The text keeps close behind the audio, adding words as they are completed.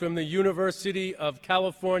from the University of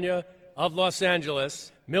California of Los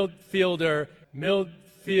Angeles, midfielder,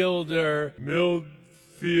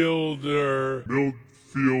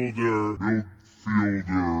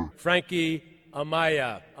 Frankie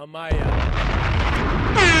Amaya.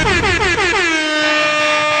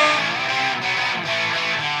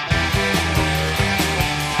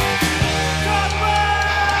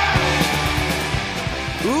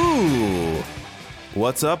 Ooh,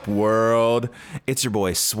 what's up, world? It's your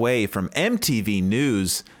boy Sway from MTV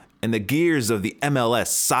News, and the gears of the MLS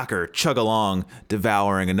soccer chug along,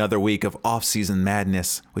 devouring another week of off-season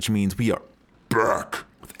madness, which means we are back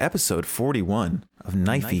with episode 41 of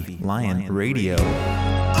Knifey Lion Radio.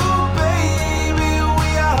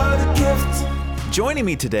 Joining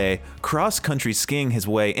me today, cross-country skiing his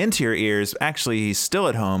way into your ears. Actually, he's still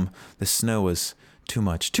at home. The snow was too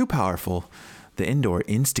much, too powerful. The indoor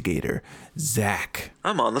instigator, Zach.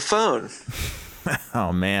 I'm on the phone.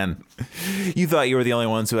 Oh, man. You thought you were the only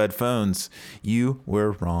ones who had phones. You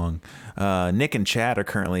were wrong. Nick and Chad are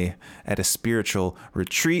currently at a spiritual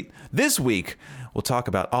retreat. This week, we'll talk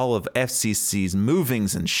about all of FCC's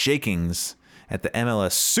movings and shakings at the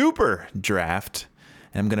MLS Super Draft.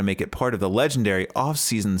 And I'm going to make it part of the legendary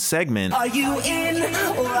off-season segment. Are you in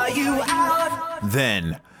or are you out?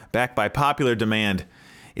 Then, back by popular demand,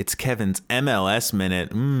 it's Kevin's MLS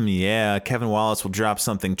Minute. Yeah, Kevin Wallace will drop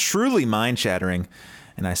something truly mind-shattering,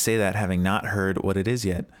 and I say that having not heard what it is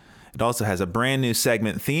yet. It also has a brand new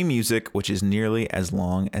segment theme music, which is nearly as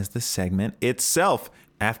long as the segment itself.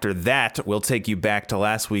 After that, we'll take you back to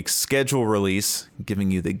last week's schedule release, giving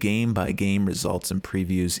you the game-by-game results and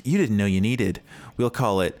previews you didn't know you needed. We'll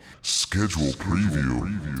call it Schedule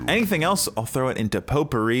Preview. Anything else, I'll throw it into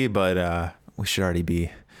potpourri, but we should already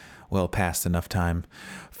be well past enough time.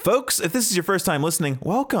 Folks, if this is your first time listening,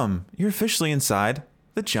 welcome. You're officially inside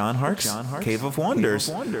the John Hart's Cave of Wonders.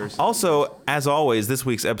 Also, as always, this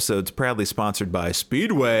week's episode's proudly sponsored by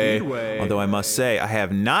Speedway. Although I must say, I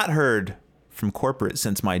have not heard from corporate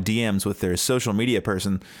since my DMs with their social media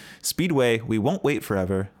person. Speedway, we won't wait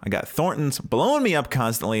forever. I got Thornton's blowing me up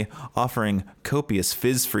constantly, offering copious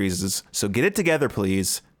fizz freezes. So get it together,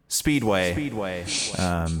 please. Speedway.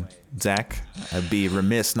 Zach, I'd be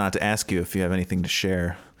remiss not to ask you if you have anything to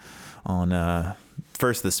share on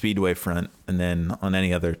first the Speedway front and then on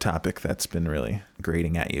any other topic that's been really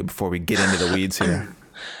grating at you before we get into the weeds here.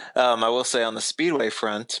 I will say on the Speedway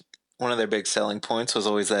front, one of their big selling points was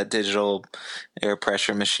always that digital air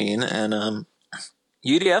pressure machine, and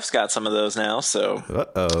UDF's got some of those now, so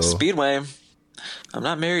Speedway, I'm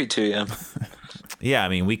not married to you. Yeah, I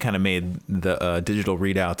mean, we kind of made the digital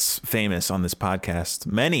readouts famous on this podcast.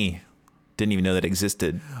 Many didn't even know that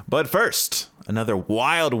existed. But first, another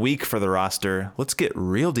wild week for the roster. Let's get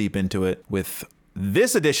real deep into it with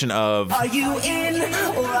this edition of Are you in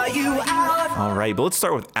or are you out? All right, but let's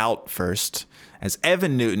start with out first. As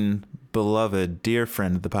Evan Newton, beloved, dear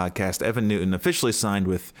friend of the podcast, Evan Newton officially signed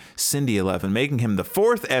with Cindy 11, making him the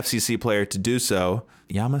fourth FCC player to do so.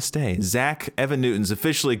 Yamaste. Zach, Evan Newton's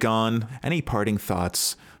officially gone. Any parting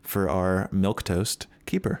thoughts for our milquetoast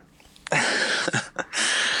keeper?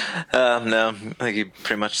 No, I think he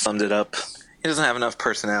pretty much summed it up. He doesn't have enough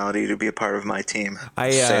personality to be a part of my team.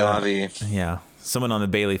 C'est la vie. Yeah. Someone on the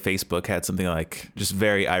Bailey Facebook had something like just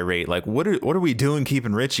very irate, like, what are we doing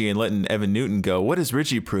keeping Richie and letting Evan Newton go? What has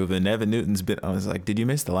Richie proven? Evan Newton's been, I was like, did you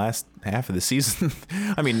miss the last half of the season?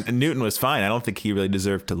 I mean, Newton was fine. I don't think he really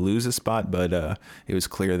deserved to lose a spot, but it was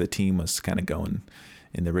clear the team was kind of going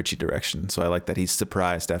in the Richie direction. So I like that he's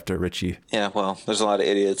surprised after Richie. Yeah, well, there's a lot of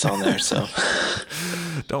idiots on there, so.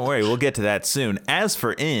 Don't worry, we'll get to that soon. As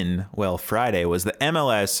for Friday was the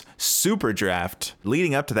MLS Super Draft.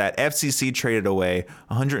 Leading up to that, FCC traded away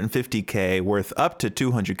 $150K worth up to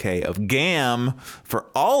 $200K of GAM for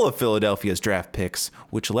all of Philadelphia's draft picks,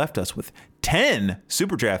 which left us with 10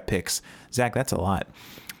 Super Draft picks. Zach, that's a lot.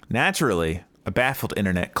 Naturally, a baffled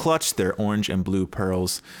internet clutched their orange and blue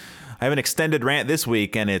pearls. I have an extended rant this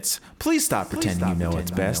week, and it's, please stop pretending you know what's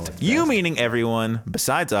best. You meaning everyone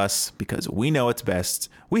besides us, because we know what's best.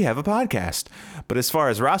 We have a podcast. But as far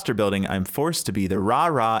as roster building, I'm forced to be the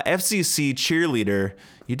rah-rah FCC cheerleader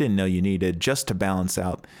you didn't know you needed just to balance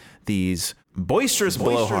out these boisterous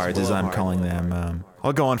blowhards, as I'm calling them.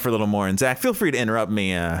 I'll go on for a little more. And Zach, feel free to interrupt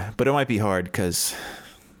me, but it might be hard because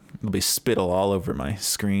there'll be spittle all over my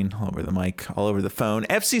screen, all over the mic, all over the phone.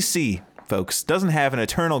 FCC, folks, doesn't have an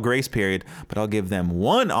eternal grace period, but I'll give them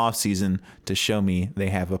one off season to show me they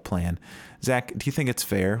have a plan. Zach, do you think it's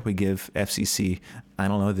fair we give FCC, I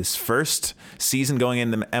don't know, this first season going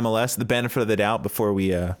into MLS, the benefit of the doubt before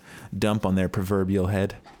we dump on their proverbial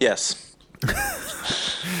head? Yes.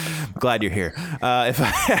 Glad you're here. If I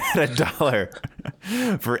had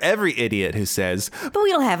 $1 for every idiot who says, But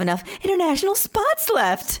we don't have enough international spots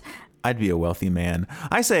left. I'd be a wealthy man.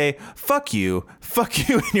 I say, fuck you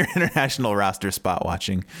and your international roster spot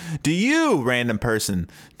watching. Do you, random person,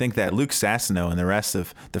 think that Luke Sassano and the rest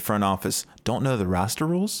of the front office don't know the roster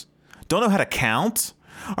rules? Don't know how to count?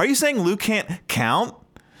 Are you saying Luke can't count?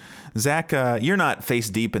 Zach, you're not face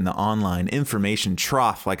deep in the online information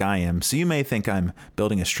trough like I am, so you may think I'm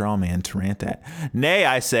building a straw man to rant at. Nay,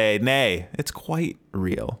 I say, nay, it's quite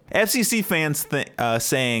real. FCC fans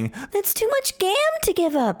saying, That's too much GAM to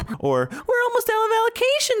give up. or We're almost out of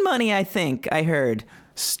allocation money, I think, I heard.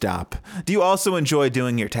 stop. Do you also enjoy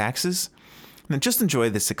doing your taxes? Now just enjoy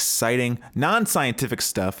this exciting, non-scientific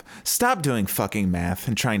stuff. Stop doing fucking math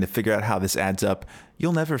and trying to figure out how this adds up.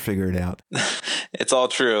 You'll never figure it out. It's all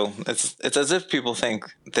true. It's as if people think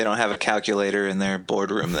they don't have a calculator in their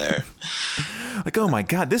boardroom there. Like, oh my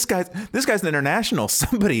God, this guy's an international.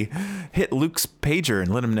 Somebody hit Luke's pager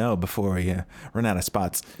and let him know before we run out of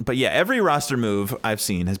spots. But yeah, every roster move I've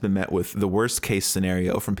seen has been met with the worst case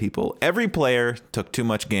scenario from people. Every player took too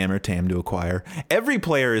much GAM or TAM to acquire. Every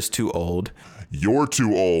player is too old. You're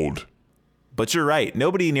too old. But you're right.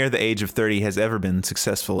 Nobody near the age of 30 has ever been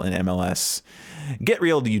successful in MLS. Get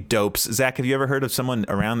real, you dopes. Zach, have you ever heard of someone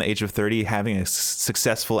around the age of 30 having a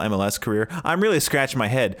successful MLS career? I'm really scratching my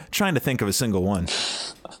head trying to think of a single one.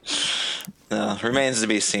 Remains to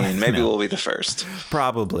be seen. Maybe we'll be the first.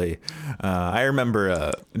 Probably. I remember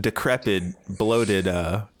a decrepit, bloated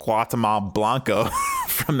Guatemala Blanco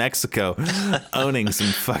from Mexico owning some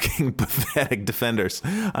fucking pathetic defenders.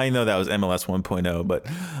 I know that was MLS 1.0, but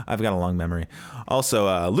I've got a long memory.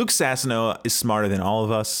 Also, Luke Sassano is smarter than all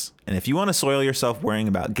of us. And if you want to soil yourself worrying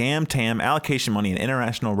about GAM, TAM, allocation money, and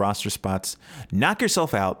international roster spots, knock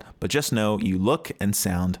yourself out, but just know you look and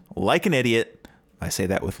sound like an idiot. I say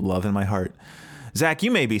that with love in my heart. Zach,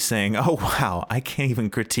 you may be saying, oh, wow, I can't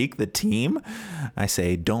even critique the team. I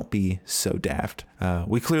say, don't be so daft.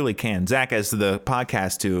 We clearly can. Zach, as the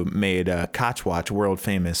podcast who made Koch Watch world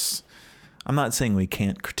famous, I'm not saying we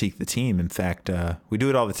can't critique the team. In fact, we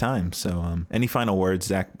do it all the time. So any final words,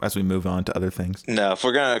 Zach, as we move on to other things? No, if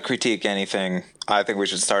we're going to critique anything, I think we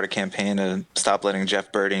should start a campaign to stop letting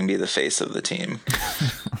Jeff Birding be the face of the team.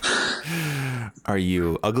 Are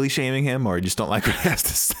you ugly shaming him or just don't like what he has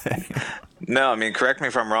to say? No, I mean, correct me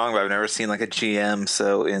if I'm wrong, but I've never seen like a GM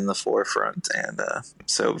so in the forefront and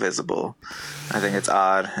so visible. I think it's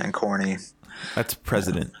odd and corny. That's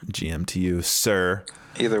President GM to you, sir.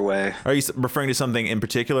 Either way. Are you referring to something in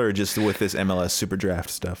particular or just with this MLS Super Draft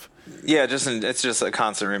stuff? Yeah, it's just a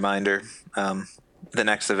constant reminder. The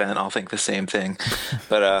next event, I'll think the same thing.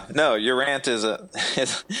 But no, your rant is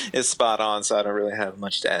spot on, so I don't really have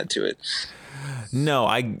much to add to it. No,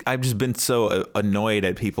 I've just been so annoyed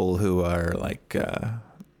at people who are like,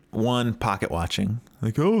 one, pocket watching.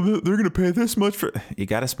 Like, oh, they're going to pay this much for... You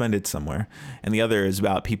got to spend it somewhere. And the other is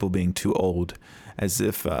about people being too old, as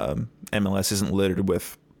if MLS isn't littered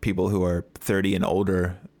with people who are 30 and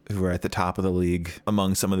older who are at the top of the league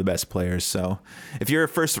among some of the best players. So if your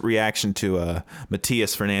first reaction to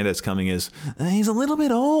Matias Fernandez coming is, he's a little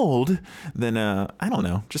bit old, then I don't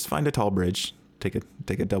know, just find a tall bridge.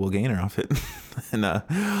 Take a double gainer off it, and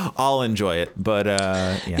I'll enjoy it. But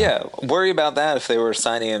yeah, worry about that if they were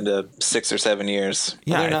signing him to 6 or 7 years.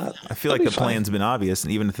 Yeah, they're not. I feel like the plan's been obvious,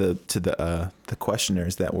 and even to the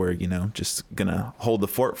questioners that we're just gonna hold the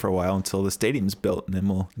fort for a while until the stadium's built, and then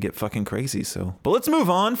we'll get fucking crazy. So, but let's move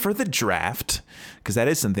on for the draft because that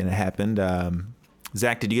is something that happened.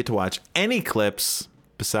 Zach, did you get to watch any clips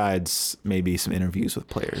besides maybe some interviews with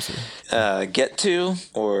players? Get to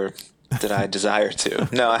or. Did I desire to?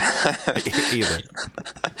 No, either.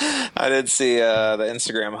 I did see the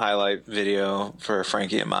Instagram highlight video for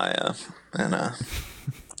Frankie and Maya, and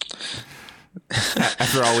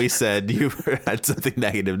after all we said, you had something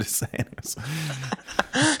negative to say.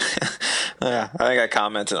 Yeah, I think I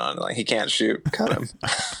commented on it, like he can't shoot, cut him.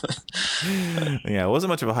 Yeah, it wasn't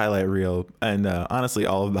much of a highlight reel, and honestly,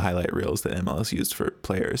 all of the highlight reels that MLS used for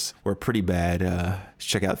players were pretty bad.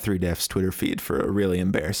 Check out 3Def's Twitter feed for a really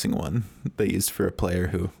embarrassing one they used for a player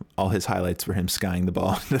who all his highlights were him skying the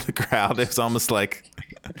ball into the crowd. It was almost like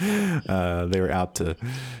they were out to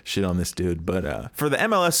shit on this dude. But for the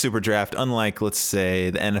MLS Super Draft, unlike, let's say,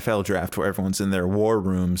 the NFL Draft where everyone's in their war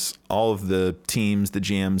rooms, all of the teams, the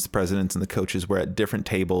GMs, the presidents, and the coaches were at different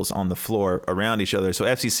tables on the floor around each other. So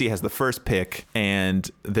FCC has the first pick, and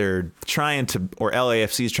they're trying to, or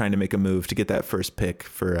LAFC is trying to make a move to get that first pick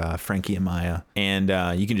for Frankie Amaya. And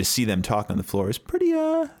you can just see them talking on the floor. It's pretty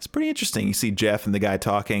interesting. You see Jeff and the guy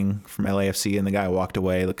talking from LAFC, and the guy walked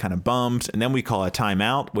away, looked kind of bummed. And then we call a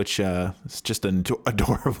timeout, which is just an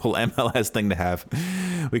adorable MLS thing to have.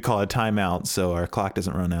 We call a timeout so our clock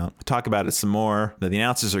doesn't run out. We talk about it some more. The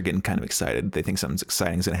announcers are getting kind of excited. They think something's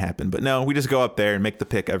exciting is going to happen. But no, we just go up there and make the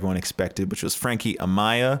pick everyone expected, which was Frankie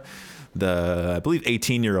Amaya, the, I believe,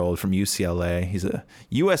 18-year-old from UCLA. He's a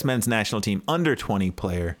U.S. men's national team under 20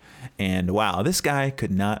 player. And wow, this guy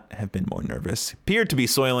could not have been more nervous. He appeared to be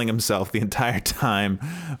soiling himself the entire time,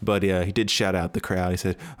 but he did shout out the crowd. He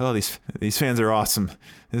said, "Oh, these fans are awesome.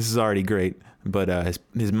 This is already great." But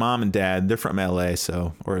his mom and dad, they're from LA,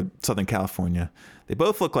 or Southern California. They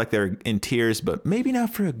both look like they're in tears, but maybe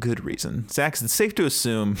not for a good reason. Zach, it's safe to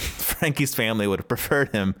assume Frankie's family would have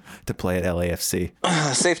preferred him to play at LAFC.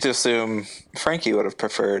 Safe to assume Frankie would have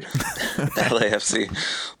preferred LAFC.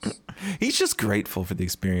 He's just grateful for the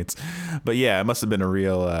experience. But yeah, it must have been a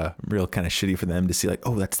real kind of shitty for them to see, like,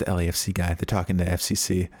 oh, that's the LAFC guy. They're talking to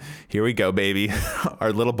FCC. Here we go, baby.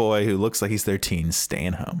 Our little boy who looks like he's 13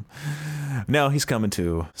 staying home. No, he's coming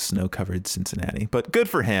to snow-covered Cincinnati. But good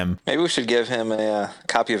for him. Maybe we should give him a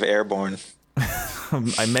copy of Airborne.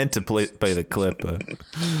 I meant to play the clip, but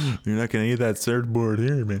you're not going to get that surfboard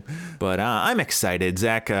here, man. But I'm excited.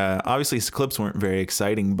 Zach, obviously his clips weren't very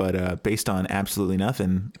exciting, but based on absolutely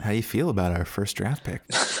nothing, how do you feel about our first draft pick?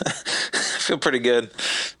 I feel pretty good.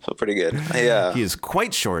 Yeah. He is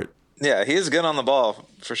quite short. Yeah, he is good on the ball,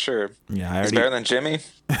 for sure. Yeah, he's better than Jimmy.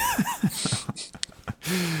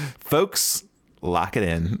 Folks, lock it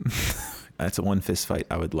in. That's a one fist fight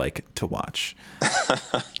I would like to watch.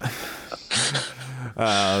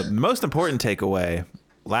 The most important takeaway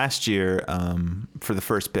last year, for the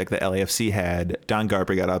first pick that LAFC had, Don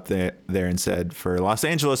Garber got up there and said, for Los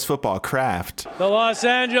Angeles Football Craft. The Los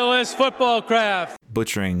Angeles Football Craft.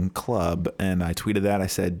 Butchering club. And I tweeted that. I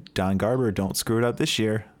said, Don Garber, don't screw it up this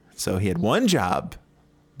year. So he had one job.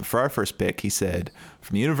 But for our first pick, he said,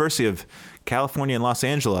 from the University of California in Los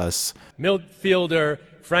Angeles, Midfielder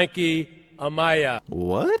Frankie Amaya.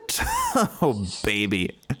 What? Oh,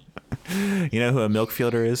 baby. You know who a milk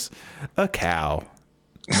fielder is? A cow.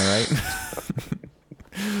 Am I right?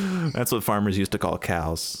 That's what farmers used to call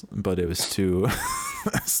cows, but it was too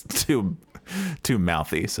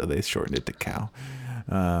mouthy, so they shortened it to cow.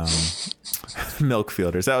 Milk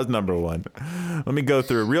fielders. That was number one. Let me go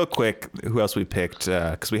through real quick who else we picked,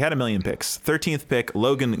 because we had a million picks. 13th pick,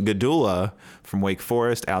 Logan Gadula from Wake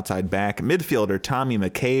Forest, outside back. Midfielder, Tommy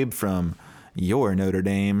McCabe from your Notre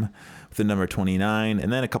Dame, with the number 29.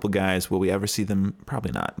 And then a couple guys, will we ever see them?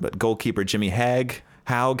 Probably not. But goalkeeper Jimmy Haug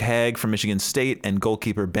from Michigan State, and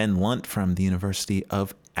goalkeeper Ben Lunt from the University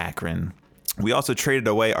of Akron. We also traded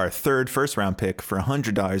away our third first-round pick for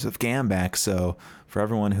 $100 of GAM back. So for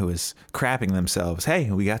everyone who is crapping themselves,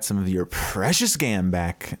 hey, we got some of your precious GAM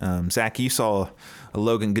back. Zach, you saw a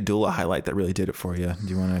Logan Gadula highlight that really did it for you. Do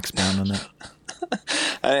you want to expound on that?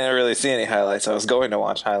 I didn't really see any highlights. I was going to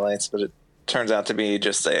watch highlights, but it turns out to be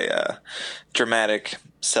just a dramatic,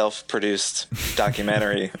 self-produced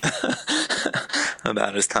documentary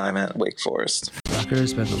about his time at Wake Forest. Soccer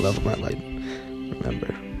has been the love of my life.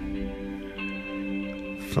 Remember,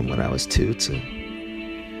 from when I was 2 to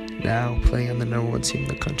now, playing on the #1 team in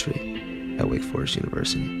the country at Wake Forest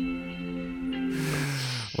University.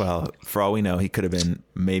 Well, for all we know, he could have been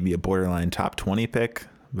maybe a borderline top 20 pick,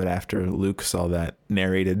 but after Luke saw that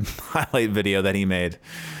narrated highlight video that he made,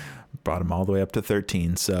 brought him all the way up to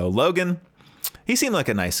 13. So Logan, he seemed like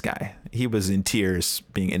a nice guy. He was in tears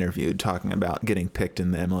being interviewed, talking about getting picked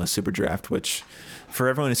in the MLS Super Draft, which for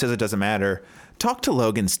everyone who says it doesn't matter, talk to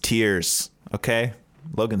Logan's tears, okay?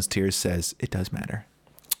 Logan's tears says it does matter.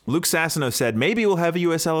 Luke Sassano said, maybe we'll have a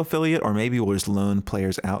USL affiliate, or maybe we'll just loan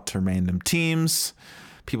players out to random teams.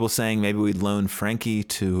 People saying maybe we'd loan Frankie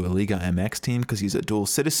to a Liga MX team because he's a dual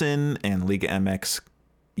citizen, and Liga MX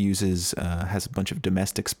has a bunch of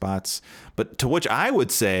domestic spots. But to which I would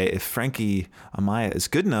say, if Frankie Amaya is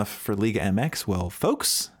good enough for Liga MX, well,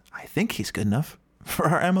 folks, I think he's good enough for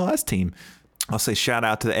our MLS team. I'll say shout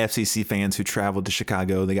out to the FCC fans who traveled to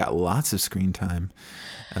Chicago. They got lots of screen time.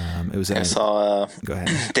 I saw go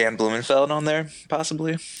ahead. Dan Blumenfeld on there,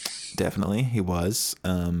 possibly. Definitely, he was.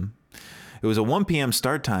 It was a 1 p.m.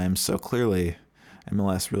 start time, so clearly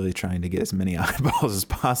MLS really trying to get as many eyeballs as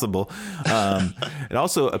possible. It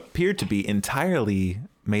also appeared to be entirely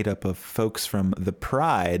made up of folks from the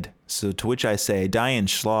Pride. So to which I say, Diane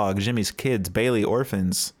Schlag, Jimmy's Kids, Bailey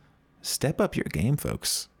Orphans, step up your game,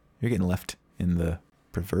 folks. You're getting left in the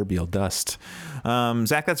proverbial dust.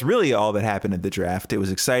 Zach, that's really all that happened at the draft. It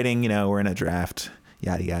was exciting. We're in a draft,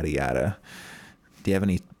 yada, yada, yada. Do you have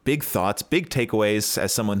any big thoughts, big takeaways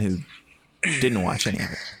as someone who didn't watch any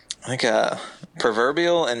of it? I think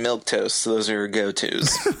proverbial and milquetoast. Those are your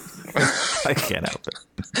go-tos. I can't help it.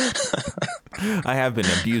 I have been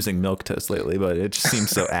abusing milquetoast lately, but it just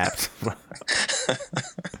seems so apt.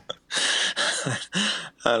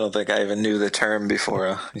 I don't think I even knew the term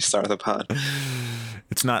before you started the pod.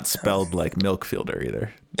 It's not spelled like Milkfielder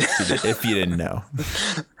either, if you didn't know.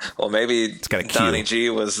 Well, maybe it's got a Q. Donnie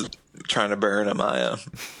G was trying to burn him.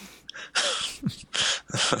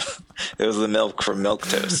 It was the milk from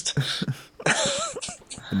Milquetoast.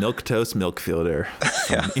 Milquetoast Milkfielder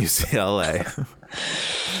from UCLA.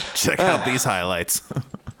 Check out these highlights.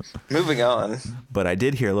 Moving on. But I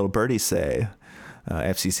did hear a little birdie say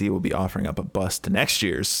FCC will be offering up a bus to next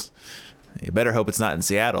year's. You better hope it's not in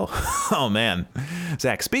Seattle. Oh, man.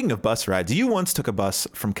 Zach, speaking of bus rides, you once took a bus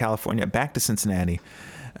from California back to Cincinnati.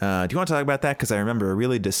 Do you want to talk about that? Because I remember a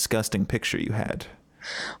really disgusting picture you had.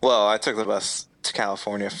 Well, I took the bus to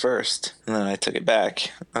California first, and then I took it back.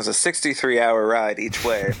 It was a 63-hour ride each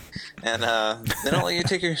way, and they don't let you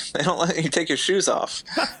take your shoes off.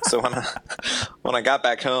 So when I got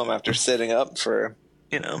back home after sitting up for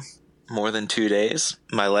more than 2 days,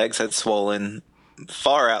 my legs had swollen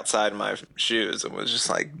far outside my shoes and was just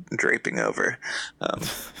like draping over.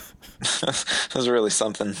 It was really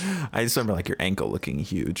something. I just remember like your ankle looking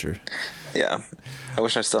huge. Yeah, I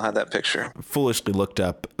wish I still had that picture. Foolishly looked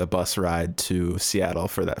up the bus ride to Seattle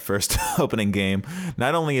for that first opening game.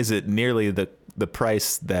 Not only is it nearly the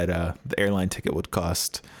price that the airline ticket would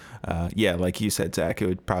cost, like you said, Zach, it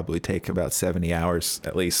would probably take about 70 hours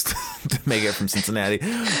at least to make it from Cincinnati.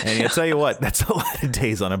 And I'll tell you what, that's a lot of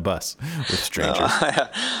days on a bus with strangers.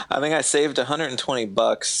 I think I saved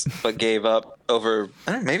 $120, but gave up over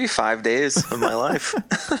maybe 5 days of my life.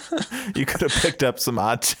 You could have picked up some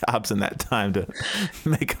odd jobs in that time to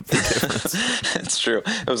make up the difference. It's true.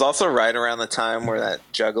 It was also right around the time where that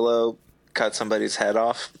Juggalo cut somebody's head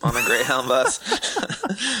off on a Greyhound bus.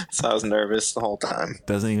 So I was nervous the whole time.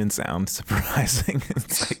 Doesn't even sound surprising.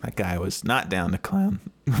 It's like that guy was not down to clown.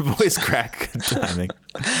 Voice crack. Good timing.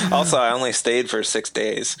 Also, I only stayed for 6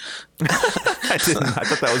 days. I didn't. I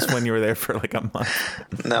thought that was when you were there for like a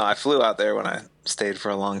month. No, I flew out there when I stayed for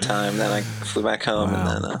a long time. Then I flew back home.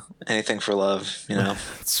 Wow. And then anything for love,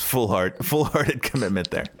 It's full-hearted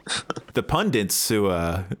commitment there. The pundits who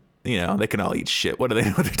they can all eat shit. What do they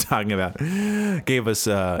know what they're talking about? Gave us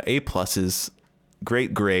A+,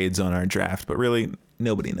 great grades on our draft, but really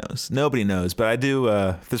nobody knows. Nobody knows. But I do.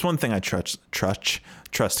 If there's one thing I trust Koch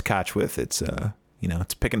with, it's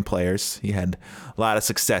it's picking players. He had a lot of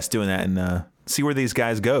success doing that, and see where these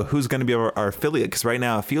guys go. Who's going to be our affiliate? Because right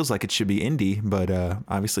now it feels like it should be Indy, but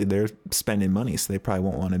obviously they're spending money, so they probably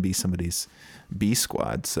won't want to be somebody's B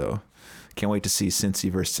squad. So. Can't wait to see Cincy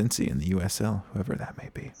versus Cincy in the USL, whoever that may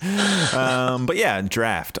be. But yeah,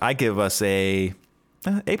 draft. I give us A+.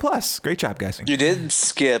 Great job, guys. You did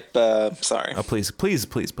skip. Sorry. Oh, please.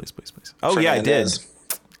 Oh, yeah, I did.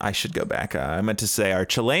 I should go back. I meant to say our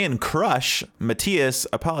Chilean crush, Matias.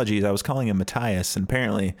 Apologies, I was calling him Matthias, and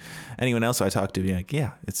apparently anyone else I talked to would be like,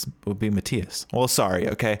 yeah, it would be Matias. Well, sorry,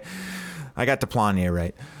 okay. I got the Planier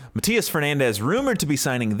right. Matias Fernandez rumored to be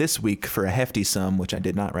signing this week for a hefty sum, which I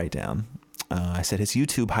did not write down. I said his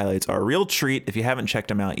YouTube highlights are a real treat. If you haven't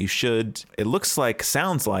checked him out, you should. It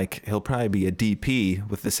sounds like he'll probably be a DP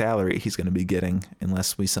with the salary he's going to be getting,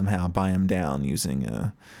 unless we somehow buy him down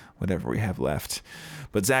using whatever we have left.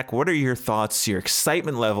 But Zach, what are your thoughts, your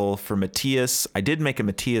excitement level for Matias? I did make a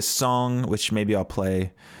Matias song, which maybe I'll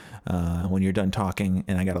play when you're done talking,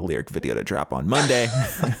 and I got a lyric video to drop on Monday.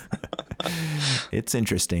 It's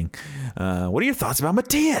interesting. What are your thoughts about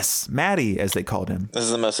Matias? Matty, as they called him. This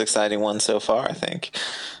is the most exciting one so far, I think.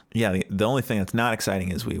 Yeah, the only thing that's not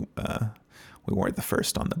exciting is we weren't the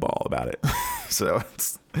first on the ball about it. So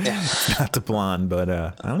it's not the blonde, but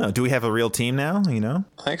I don't know. Do we have a real team now, I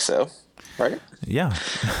think so. Right? Yeah,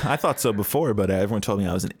 I thought so before, but everyone told me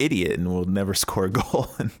I was an idiot and will never score a goal.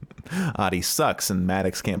 And Adi sucks, and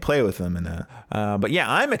Maddox can't play with him. But yeah,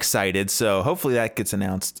 I'm excited. So hopefully that gets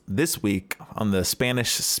announced this week. On the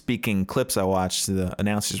Spanish-speaking clips I watched, the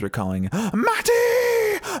announcers were calling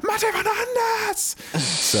Matty Fernandez.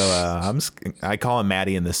 So I call him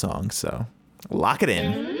Matty in the song. So lock it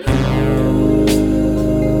in.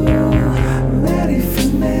 Matty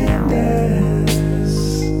Fernandez.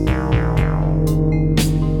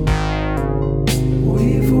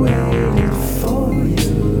 We've waited for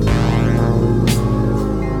you.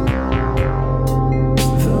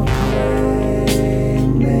 The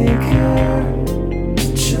playmaker.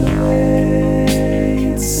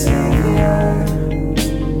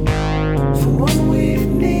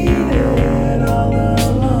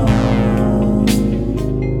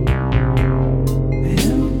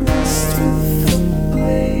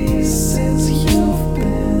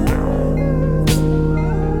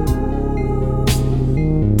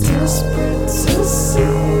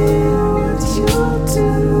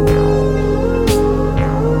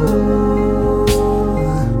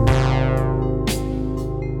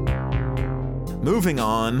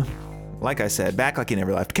 like I said, back like he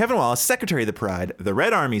never left. Kevin Wallace, Secretary of the Pride, the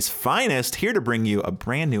Red Army's finest, here to bring you a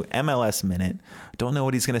brand new MLS Minute. Don't know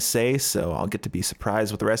what he's going to say, so I'll get to be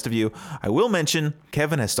surprised with the rest of you. I will mention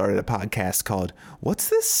Kevin has started a podcast called What's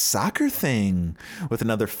This Soccer Thing? With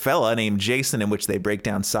another fella named Jason, in which they break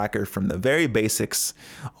down soccer from the very basics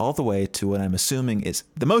all the way to what I'm assuming is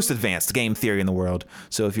the most advanced game theory in the world.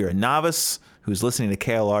 So if you're a novice who's listening to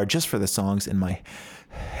KLR just for the songs and my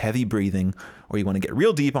heavy breathing, or you want to get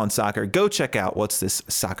real deep on soccer, go check out What's This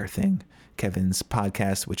Soccer Thing? Kevin's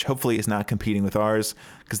podcast, which hopefully is not competing with ours,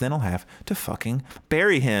 because then I'll have to fucking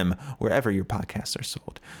bury him wherever your podcasts are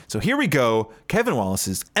sold. So here we go, Kevin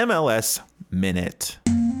Wallace's MLS Minute.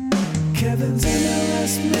 Kevin's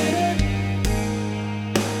MLS Minute.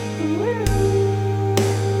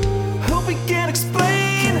 Hope he can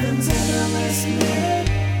explain. Kevin's MLS Minute.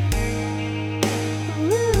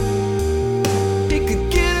 It could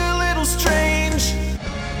get a little strange.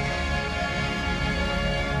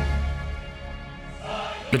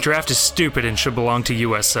 The draft is stupid and should belong to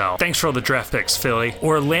USL. Thanks for all the draft picks, Philly.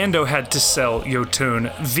 Orlando had to sell Yotun.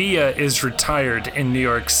 Villa is retired in New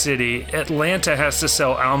York City. Atlanta has to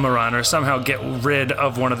sell Almiron or somehow get rid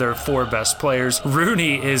of one of their 4 best players.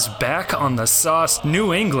 Rooney is back on the sauce.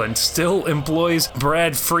 New England still employs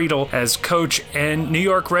Brad Friedel as coach, and New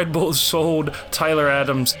York Red Bulls sold Tyler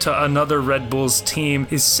Adams to another Red Bulls team.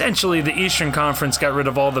 Essentially, the Eastern Conference got rid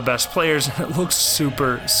of all the best players, and it looks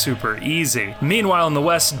super, super easy. Meanwhile, in the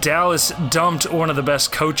West, Dallas dumped one of the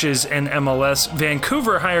best coaches in MLS.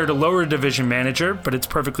 Vancouver hired a lower division manager, but it's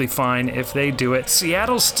perfectly fine if they do it.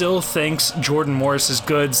 Seattle still thinks Jordan Morris is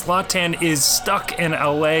good. Zlatan is stuck in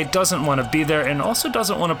LA, doesn't want to be there, and also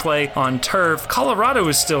doesn't want to play on turf. Colorado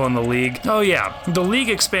is still in the league. Oh yeah, the league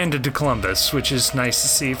expanded to Columbus, which is nice to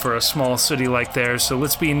see for a small city like theirs. So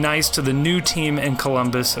let's be nice to the new team in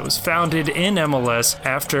Columbus that was founded in MLS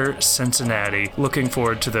after Cincinnati. Looking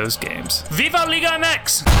forward to those games. Viva Liga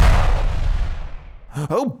MX!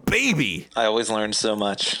 Oh, baby! I always learn so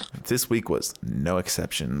much. This week was no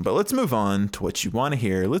exception, but let's move on to what you want to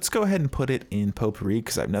hear. Let's go ahead and put it in potpourri,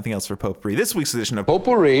 because I have nothing else for potpourri. This week's edition of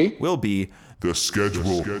potpourri will be the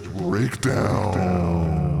schedule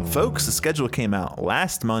breakdown. Folks, the schedule came out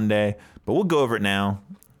last Monday, but we'll go over it now.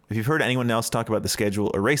 If you've heard anyone else talk about the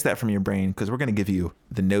schedule, erase that from your brain, because we're going to give you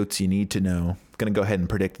the notes you need to know. I'm going to go ahead and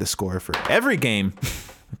predict the score for every game.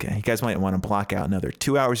 Okay, you guys might want to block out another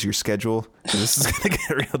 2 hours of your schedule, because this is going to get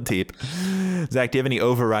real deep. Zach, do you have any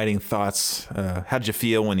overriding thoughts? How did you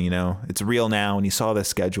feel when, it's real now, when you saw the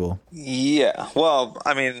schedule? Yeah, well,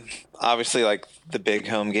 I mean, obviously, like, the big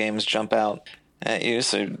home games jump out at you.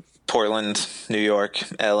 So Portland, New York,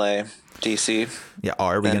 LA, DC. Yeah,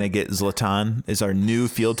 are we going to get Zlatan? Is our new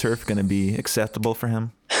field turf going to be acceptable for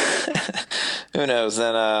him? Who knows?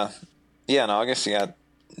 Then, in August, you got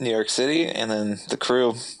New York City, and then the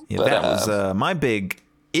Crew. Yeah, but, that was my big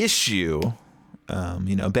issue.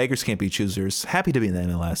 Beggars can't be choosers. Happy to be in the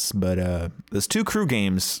MLS, but those 2 Crew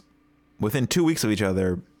games within 2 weeks of each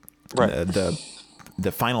other, right.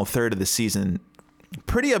 The final third of the season,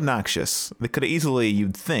 pretty obnoxious. They could have easily,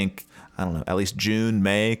 you'd think, I don't know, at least June,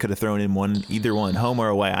 May, could have thrown in either one, home or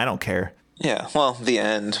away. I don't care. Yeah, well, the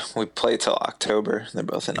end. We play till October. They're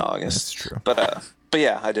both in August. That's true. But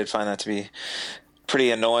yeah, I did find that to be pretty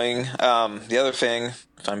annoying. The other thing,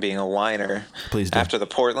 if I'm being a whiner, please do. After the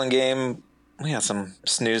Portland game, we had some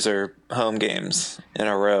snoozer home games in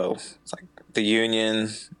a row. It's like the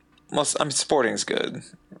Union. Well, Sporting's good.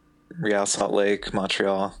 Real Salt Lake,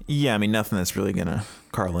 Montreal. Yeah, I mean, nothing that's really going to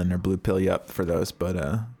Carlin or blue pill you up for those,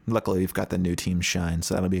 but luckily we've got the new team shine,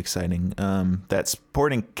 so that'll be exciting. That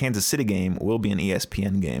Sporting Kansas City game will be an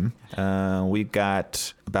ESPN game. We've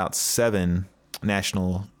got about 7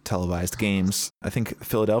 national televised games. I think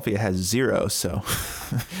Philadelphia has 0, so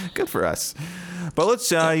good for us. But let's,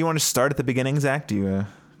 you want to start at the beginning, Zach? Do you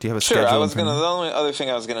have a schedule? Sure, the only other thing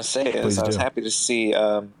I was going to say is I was happy to see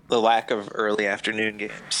the lack of early afternoon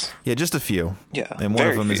games. Yeah, just a few. Yeah, and one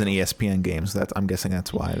of them is an ESPN game, so I'm guessing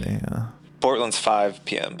that's why they... Portland's 5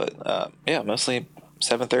 p.m., but mostly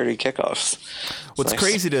 7:30 kickoffs. What's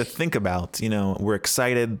crazy to think about, we're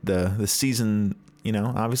excited. The season,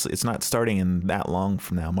 obviously it's not starting in that long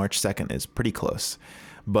from now. March 2nd is pretty close.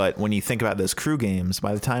 But when you think about those Crew games,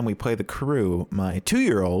 by the time we play the Crew, my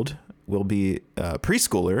 2-year-old will be a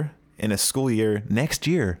preschooler in a school year next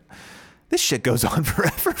year. This shit goes on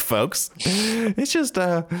forever, folks. It's just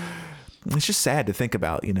sad to think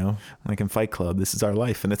about, like in Fight Club, this is our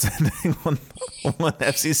life, and it's ending one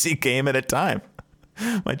FCC game at a time.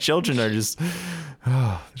 My children are just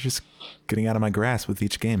getting out of my grasp with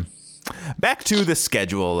each game. Back to the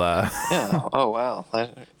schedule. Yeah. Oh, wow.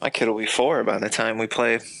 My kid will be 4 by the time we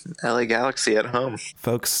play LA Galaxy at home.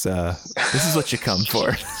 Folks, this is what you come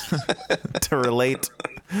for. To relate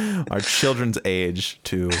our children's age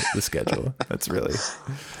to the schedule. That's really...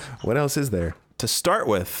 What else is there? To start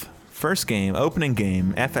with, first game, opening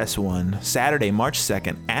game, FS1, Saturday, March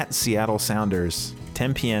 2nd at Seattle Sounders,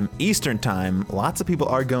 10 p.m. Eastern Time. Lots of people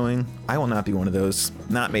are going. I will not be one of those.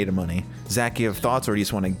 Not made of money. Zach, you have thoughts, or do you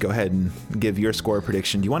just want to go ahead and give your score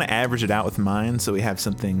prediction? Do you want to average it out with mine so we have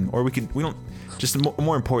something, or we don't, just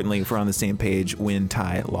more importantly, if we're on the same page, win,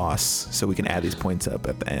 tie, loss, so we can add these points up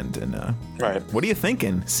at the end. And right. What are you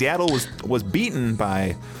thinking? Seattle was beaten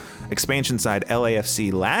by expansion side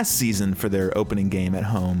LAFC last season for their opening game at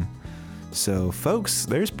home. So, folks,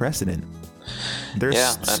 there's precedent. They're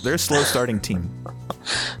a slow starting team.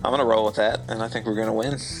 I'm going to roll with that, and I think we're going to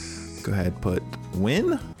win. Go ahead, put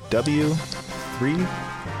win, W, 3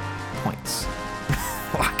 points.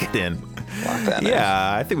 Lock it in. Lock that in.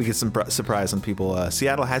 Yeah, I think we get some surprise some people.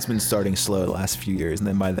 Seattle has been starting slow the last few years, and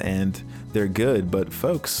then by the end, they're good. But,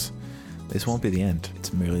 folks, this won't be the end.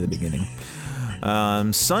 It's merely the beginning.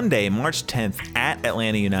 Sunday, March 10th at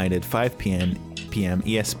Atlanta United, 5 p.m.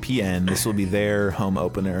 ESPN. This will be their home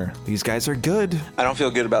opener. These guys are good. I don't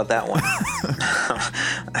feel good about that one.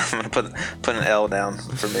 I'm going to put an L down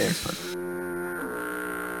for me.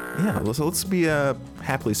 Yeah, so let's be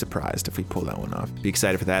happily surprised if we pull that one off. Be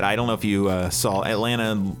excited for that. I don't know if you saw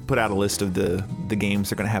Atlanta put out a list of the games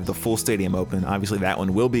they're going to have the full stadium open. Obviously, that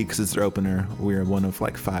one will be because it's their opener. We're one of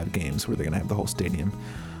like 5 games where they're going to have the whole stadium.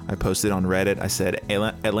 I posted on Reddit. I said,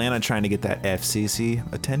 Atlanta trying to get that FCC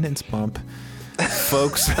attendance bump.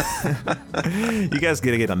 Folks, you guys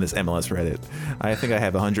gotta get on this MLS Reddit. I think I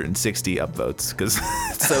have 160 upvotes because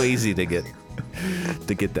it's so easy to get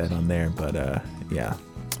that on there. But yeah,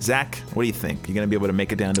 Zach, what do you think? You gonna be able to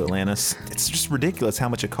make it down to Atlanta? It's just ridiculous how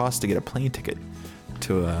much it costs to get a plane ticket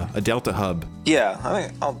to a Delta hub. Yeah, I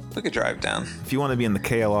think we could drive down. If you want to be in the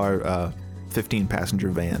KLR 15-passenger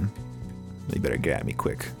van, you better get at me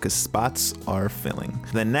quick because spots are filling.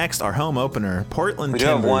 Then next, our home opener, Portland Timbers.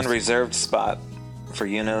 Timbers. We do have one reserved spot for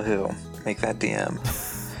you know who. Make that DM.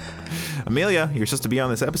 Amelia, you're supposed to be on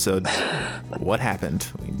this episode. What happened?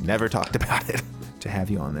 We never talked about it to have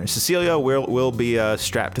you on there. Cecilia will be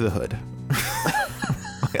strapped to the hood.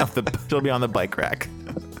 She'll be on the bike rack.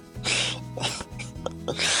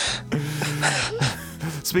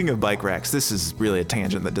 Speaking of bike racks, this is really a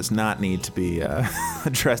tangent that does not need to be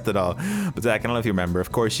addressed at all. But Zach, I don't know if you remember.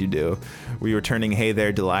 Of course you do. We were turning Hey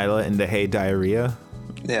There Delilah into Hey Diarrhea.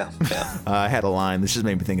 Yeah. I had a line. This just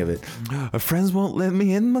made me think of it. Our friends won't let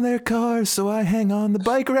me in their cars, so I hang on the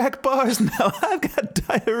bike rack bars. Now I've got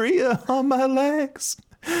diarrhea on my legs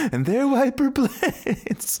and their wiper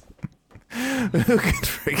blades. Who could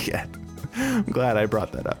forget? I'm glad I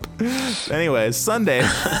brought that up. Anyways, Sunday.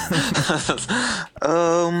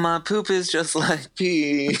 Oh, my poop is just like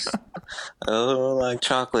pee. Oh, like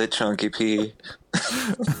chocolate chunky pee.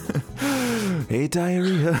 Hey,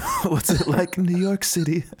 diarrhea, what's it like in New York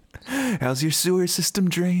City? How's your sewer system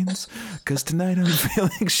drains? 'Cause tonight I'm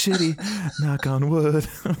feeling shitty. Knock on wood.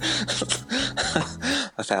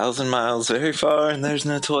 1,000 miles very far and there's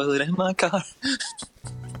no toilet in my car.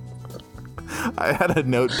 I had a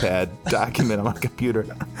notepad document on my computer.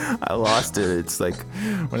 I lost it. It's like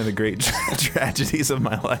one of the great tragedies of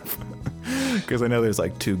my life. Because I know there's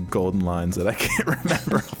like 2 golden lines that I can't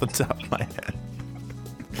remember off the top of my head.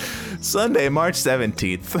 Sunday, March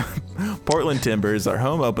 17th, Portland Timbers, our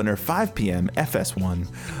home opener, 5 p.m., FS1.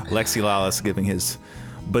 Alexi Lalas giving his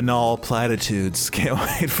banal platitudes. Can't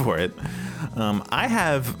wait for it. I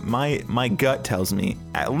have, my gut tells me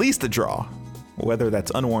at least a draw, whether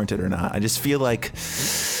that's unwarranted or not. I just feel like,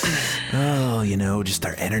 just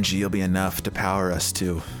our energy will be enough to power us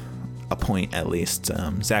to a point at least.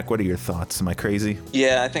 Zach, what are your thoughts? Am I crazy?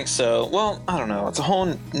 Yeah, I think so. Well, I don't know. It's a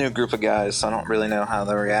whole new group of guys, so I don't really know how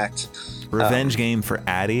they'll react. Revenge game for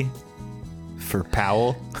Addy? For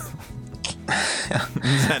Powell?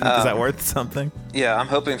 Is that worth something? Yeah, I'm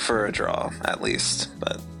hoping for a draw, at least.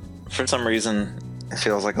 But for some reason, it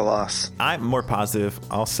feels like a loss. I'm more positive.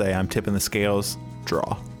 I'll say I'm tipping the scales.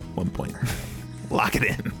 Draw. 1 point. Lock it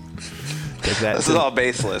in. Take that. This is all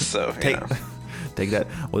baseless, so, Take that.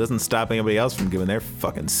 Well, it doesn't stop anybody else from giving their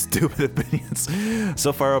fucking stupid opinions.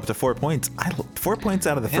 So far up to 4 points. 4 points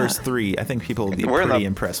out of the first 3. I think people will be pretty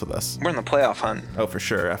impressed with us. We're in the playoff hunt. Oh, for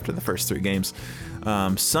sure. After the first 3 games.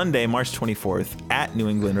 Sunday, March 24th at New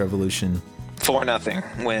England Revolution. 4-0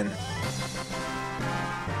 win.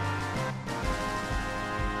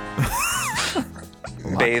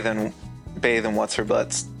 bathe in what's her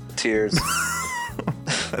butt's tears.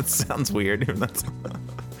 That sounds weird.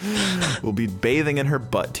 We'll be bathing in her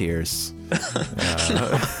butt tears.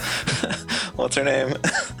 What's her name?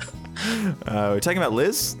 We're talking about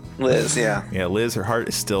Liz? Liz, yeah. Yeah, Liz, her heart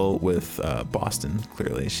is still with Boston,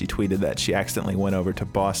 clearly. She tweeted that she accidentally went over to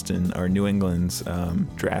Boston or New England's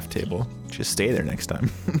draft table. Just stay there next time.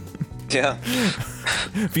 Yeah.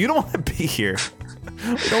 If you don't want to be here,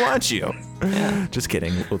 we don't want you. Yeah. Just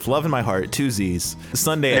kidding. With love in my heart, 2 Z's.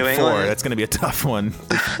 Sunday New at England. 4. That's going to be a tough one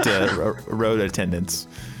to road attendance.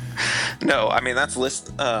 No, I mean, that's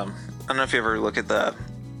list. I don't know if you ever look at the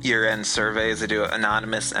year-end surveys. They do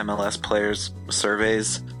anonymous MLS players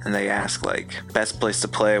surveys, and they ask, like, best place to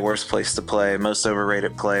play, worst place to play, most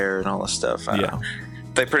overrated player, and all this stuff. Yeah.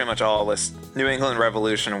 They pretty much all list New England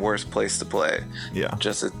Revolution, worst place to play. Yeah.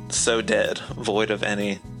 Just it's so dead, void of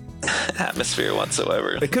any atmosphere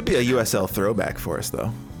whatsoever. It could be a USL throwback for us,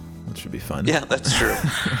 though, which should be fun. Yeah, that's true.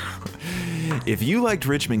 If you liked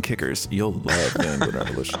Richmond Kickers, you'll love New England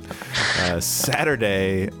Revolution.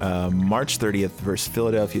 Saturday, March 30th versus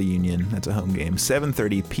Philadelphia Union. That's a home game.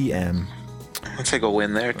 7:30 p.m. I'll take a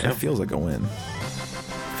win there, too. That feels like a win.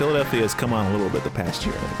 Philadelphia has come on a little bit the past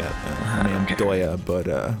year. They got Doya, but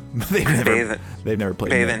they've never played.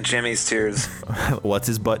 Bathe in Jimmy's tears. What's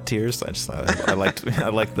his butt tears? I like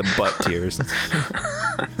the butt tears.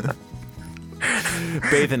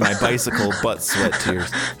 Bathe in my bicycle butt sweat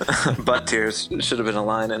tears. Butt tears should have been a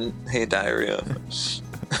line in Hey Diarrhea.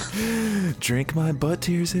 Drink my butt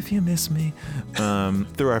tears if you miss me.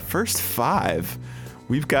 Through our first 5,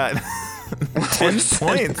 we've got 10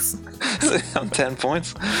 points. I'm 10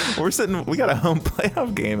 points. We got a home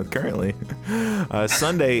playoff game currently.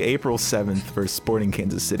 Sunday, April 7th versus Sporting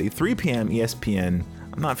Kansas City, 3 p.m. ESPN.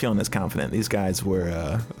 I'm not feeling as confident. These guys were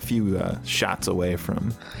a few shots away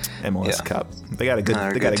from MLS Cup. They got a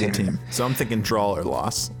good team. So I'm thinking draw or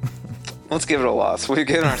loss. Let's give it a loss. We've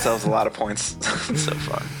given ourselves a lot of points so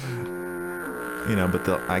far. You know, but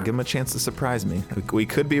I give them a chance to surprise me. We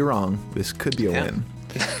could be wrong. This could be a win.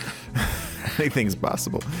 Anything's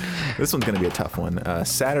possible. This one's going to be a tough one.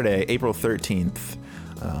 Saturday, April 13th.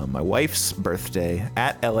 My wife's birthday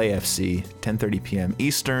at LAFC, 10:30 p.m.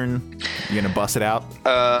 Eastern. You gonna bust it out?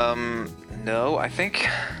 No, I think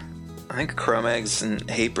Chrome Eggs and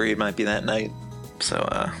Hatebreed might be that night. So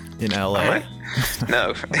in LA?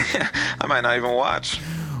 No, I might not even watch.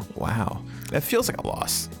 Wow, that feels like a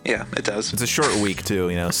loss. Yeah, it does. It's a short week too.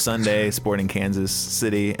 You know, Sunday Sporting Kansas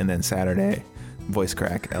City, and then Saturday Voice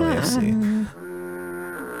Crack LAFC.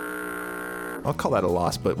 I'll call that a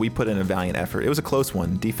loss, but we put in a valiant effort. It was a close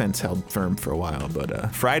one. Defense held firm for a while,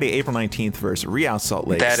 but Friday, April 19th versus Real Salt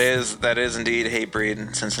Lake. That is indeed Hatebreed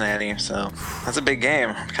in Cincinnati, so that's a big game.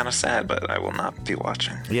 I'm kind of sad, but I will not be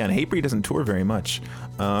watching. Yeah, and Hatebreed doesn't tour very much.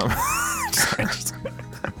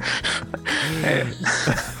 Hey,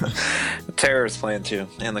 Terror's playing too,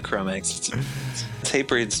 and the Chrome Eggs. It's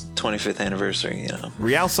Hatebreed's 25th anniversary, you know.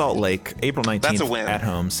 Real Salt Lake, April 19th That's a win. at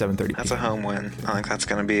home, 7:30 That's a home win. I think that's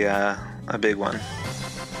going to be a big one.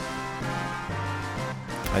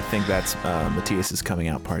 I think that's Matthias's coming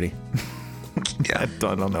out party. Yeah. I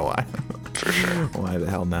don't know why. For sure. Why the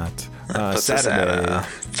hell not? Puts us Saturday. at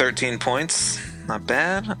 13 points. Not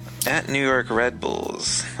bad. At New York Red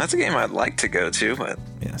Bulls. That's a game I'd like to go to, but...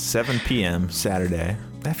 Yeah, 7 p.m. Saturday.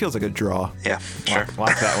 That feels like a draw. Yeah, sure.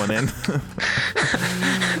 Lock that one in.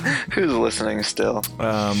 Who's listening still?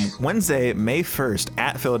 Wednesday, May 1st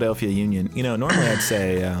at Philadelphia Union. You know, normally I'd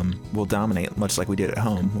say we'll dominate, much like we did at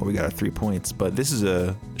home, where we got our 3 points. But this is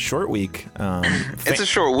a short week. It's a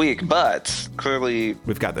short week, but clearly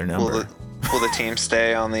we've got their number. Will the team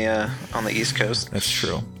stay on the East Coast? That's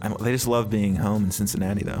true. They just love being home in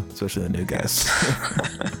Cincinnati, though, especially the new guys.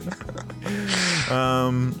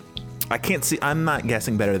 I can't see. I'm not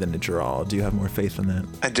guessing better than a draw. Do you have more faith in that?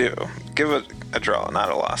 I do. Give it a draw, not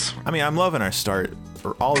a loss. I mean, I'm loving our start.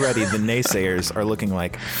 Already, the naysayers are looking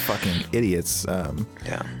like fucking idiots.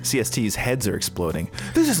 Yeah. CST's heads are exploding.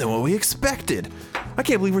 This isn't what we expected. I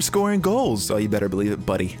can't believe we're scoring goals. Oh, you better believe it,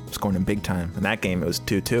 buddy. Scoring them big time. In that game, it was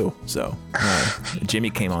 2-2. So Jimmy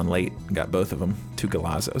came on late and got both of them. 2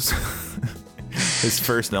 Golazzos. His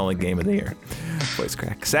first and only game of the year. Voice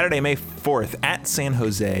crack. Saturday, May 4th at San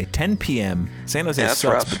Jose, 10 p.m. San Jose sucks,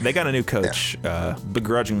 rough. but they got a new coach. Yeah.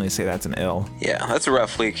 Begrudgingly say that's an L. Yeah, that's a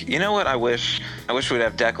rough week. You know what? I wish we'd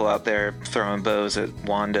have Deckel out there throwing bows at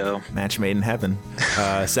Wando. Match made in heaven.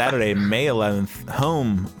 Saturday, May 11th,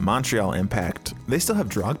 home Montreal Impact. They still have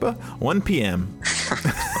Drogba? 1 p.m.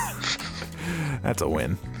 That's a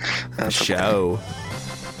win. That's a show.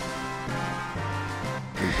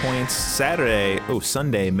 points.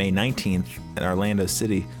 Sunday, May 19th in Orlando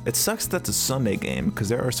City. It sucks that's a Sunday game because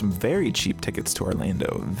there are some very cheap tickets to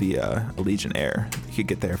Orlando via Allegiant Air. You could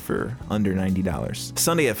get there for under $90.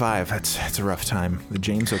 Sunday at 5, that's a rough time. The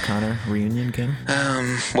James O'Connor reunion game?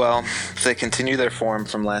 Well, if they continue their form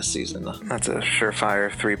from last season, that's a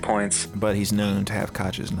surefire 3 points. But he's known to have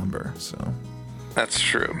Koch's number, so... That's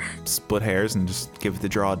true. Split hairs and just give it the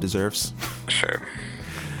draw it deserves. Sure.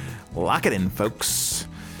 Lock it in, folks.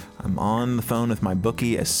 I'm on the phone with my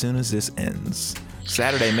bookie as soon as this ends.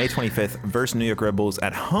 Saturday, May 25th, versus New York Red Bulls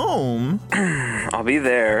at home. I'll be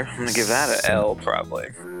there. I'm going to give that an L, probably.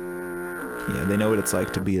 Yeah, they know what it's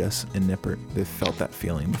like to beat us in Nippert. They've felt that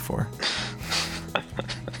feeling before.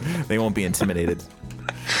 They won't be intimidated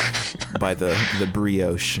by the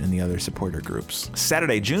brioche and the other supporter groups.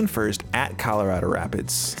 Saturday, June 1st at Colorado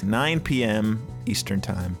Rapids, 9 p.m. Eastern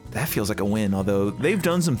time. That feels like a win, although they've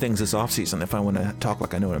done some things this offseason. If I want to talk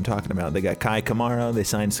like I know what I'm talking about, they got Kai Kamara, they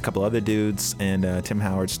signed a couple other dudes, and Tim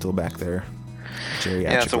Howard's still back there. Jerry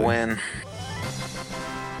Yeah, it's a win. Go ahead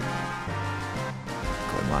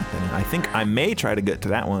and lock that in. I think I may try to get to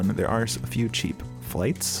that one. There are a few cheap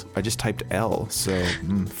flights. I just typed L, so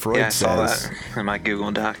Freud Yeah, I saw says... that in my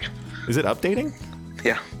Google Doc. Is it updating?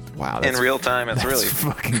 Yeah. Wow. In real time, it's really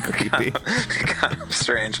fucking creepy. kind of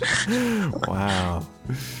strange. Wow.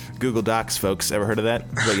 Google Docs, folks. Ever heard of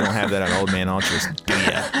that? But you don't have that on Old Man Ultras, do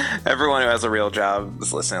ya? Everyone who has a real job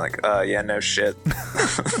is listening like, yeah, no shit.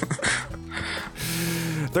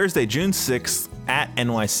 Thursday, June 6th at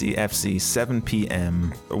NYCFC, 7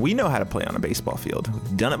 p.m. We know how to play on a baseball field.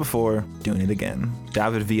 We've done it before, doing it again.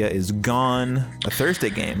 David Villa is gone. A Thursday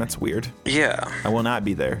game, that's weird. Yeah. I will not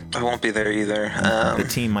be there. I won't be there either. The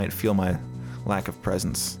team might feel my lack of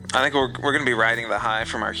presence. I think we're going to be riding the high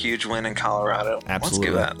from our huge win in Colorado.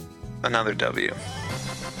 Absolutely. Let's give that another W.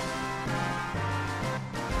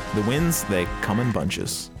 The wins, they come in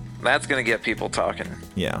bunches. That's going to get people talking.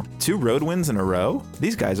 Yeah. 2 road wins in a row?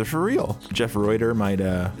 These guys are for real. Jeff Reuter might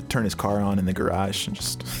turn his car on in the garage and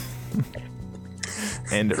just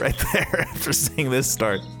end it right there after seeing this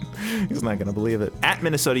start. He's not going to believe it. At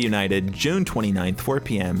Minnesota United, June 29th, 4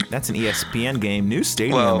 p.m. That's an ESPN game. New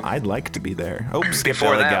stadium. Well, I'd like to be there. Oh, skip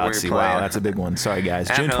before LA that, Galaxy. we were playing Wow, that's a big one. Sorry, guys.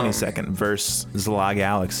 At June home. 22nd versus Zla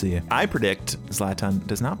Galaxy. I predict Zlatan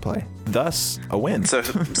does not play. Thus, a win. So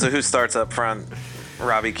who starts up front?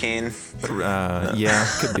 Robbie Keane? Yeah,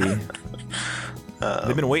 could be.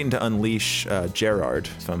 They've been waiting to unleash Gerrard,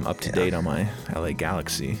 if I'm up to date on my LA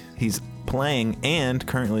Galaxy. He's playing and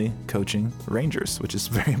currently coaching Rangers, which is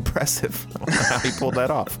very impressive. I don't know how he pulled that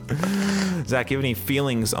off. Zach, you have any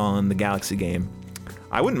feelings on the Galaxy game?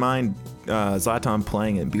 I wouldn't mind Zlatan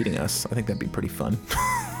playing and beating us. I think that'd be pretty fun.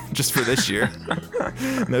 Just for this year.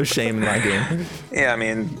 No shame in my game. Yeah, I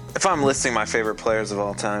mean, if I'm listing my favorite players of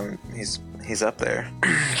all time, he's up there.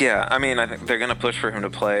 Yeah, I mean, I think they're going to push for him to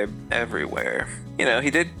play everywhere. You know,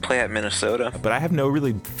 he did play at Minnesota. But I have no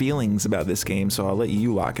really feelings about this game, so I'll let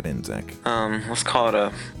you lock it in, Zach. Let's call it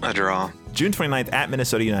a draw. June 29th at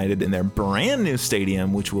Minnesota United in their brand new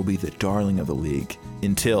stadium, which will be the darling of the league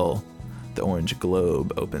until the Orange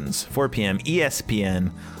Globe opens. 4 p.m.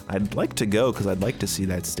 ESPN. I'd like to go because I'd like to see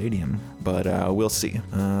that stadium, but we'll see.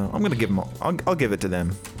 I'm going to give them. I'll give it to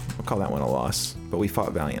them. I'll call that one a loss, but we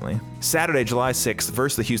fought valiantly. Saturday, July 6th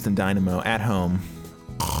versus the Houston Dynamo at home.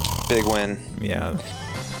 Big win. Yeah.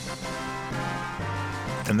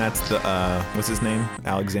 And that's the, what's his name?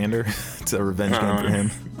 Alexander? It's a revenge game for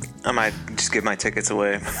him. I might just give my tickets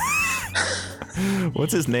away.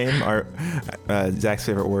 What's his name? Our Zach's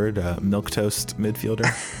favorite word, milquetoast midfielder.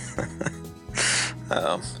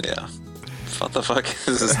 Yeah. What the fuck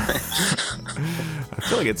is his name? I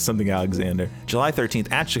feel like it's something Alexander. July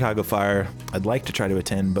 13th at Chicago Fire. I'd like to try to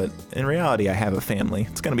attend, but in reality, I have a family.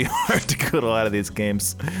 It's going to be hard to go to a lot of these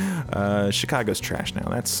games. Chicago's trash now.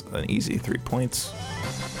 That's an easy 3 points.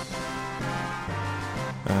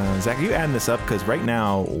 Zach, are you adding this up? Because right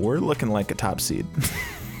now, we're looking like a top seed.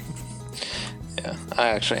 Yeah, I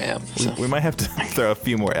actually am. So. We might have to throw a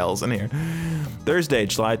few more L's in here. Thursday,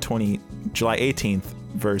 July 18th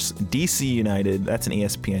versus DC United. That's an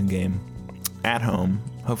ESPN game at home.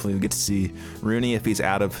 Hopefully we get to see Rooney if he's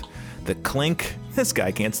out of the clink. This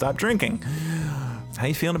guy can't stop drinking. How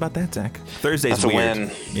you feeling about that, Zach? Thursday's That's a weird.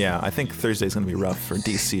 win. Yeah, I think Thursday's going to be rough for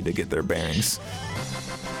DC to get their bearings.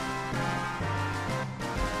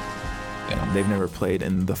 They've never played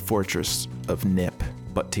in the fortress of Nip.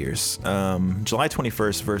 Butt tears. July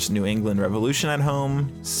 21st versus New England Revolution at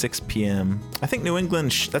home, 6 p.m. I think New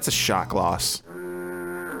England, that's a shock loss.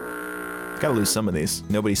 Gotta lose some of these.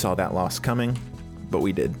 Nobody saw that loss coming, but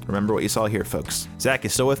we did. Remember what you saw here, folks. Zach, you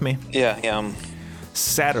still with me? Yeah.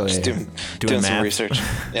 Saturday. Just doing some research.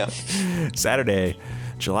 Yeah. Saturday,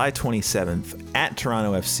 July 27th at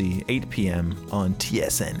Toronto FC, 8 p.m. on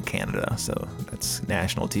TSN Canada. So that's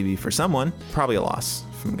national TV for someone. Probably a loss,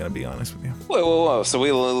 if I'm going to be honest with you. Whoa. So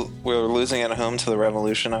we were losing at home to the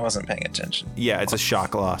Revolution? I wasn't paying attention. Yeah, it's a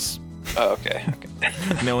shock loss. Oh, okay.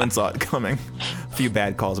 No one saw it coming. A few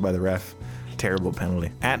bad calls by the ref. Terrible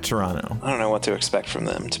penalty. At Toronto. I don't know what to expect from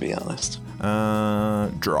them, to be honest.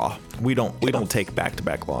 Draw. We don't take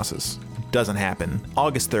back-to-back losses. Doesn't happen.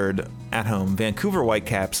 August 3rd at home, Vancouver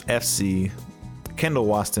Whitecaps FC, Kendall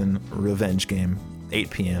Waston revenge game, 8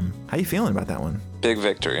 p.m. How you feeling about that one? Big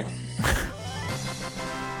victory.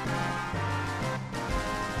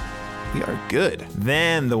 We are good.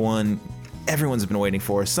 Then the one everyone's been waiting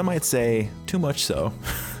for. Some might say too much so.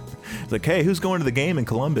 It's like, hey, who's going to the game in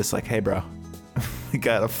Columbus? Like, hey, bro, we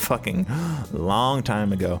got a fucking long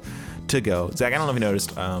time ago to go. Zach, I don't know if you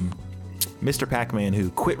noticed, Mr. Pac-Man, who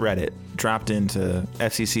quit Reddit, dropped into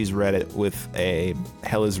FCC's Reddit with a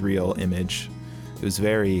Hell is Real image. It was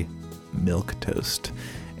very milquetoast,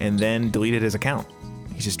 and then deleted his account.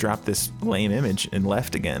 He just dropped this lame image and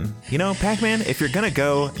left again. You know, Pac-Man, if you're gonna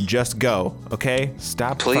go, just go, okay?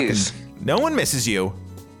 Stop. Please. No one misses you.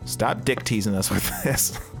 Stop dick teasing us with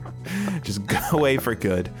this. Just go away for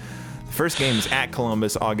good. The first game is at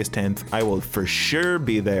Columbus, August 10th. I will for sure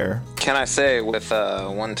be there. Can I say, with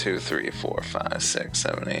 1, 2, 3, 4, 5, 6,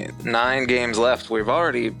 7, 8, 9 games left, we've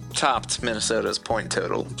already topped Minnesota's point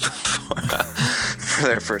total for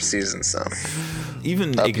their first season. So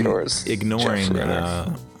even ignoring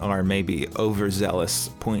Jeff our maybe overzealous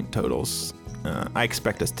point totals, I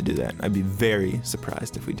expect us to do that. I'd be very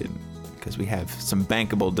surprised if we didn't, because we have some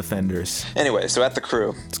bankable defenders. Anyway, so at the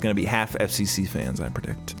Crew. It's going to be half FCC fans, I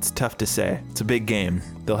predict. It's tough to say. It's a big game.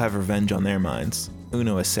 They'll have revenge on their minds.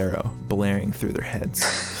 Uno Acero blaring through their heads.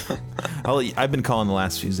 I've been calling the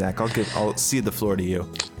last few, Zach. I'll cede the floor to you.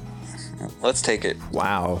 Let's take it.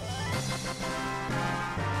 Wow.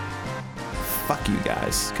 Fuck you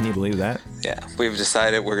guys. Can you believe that? Yeah, we've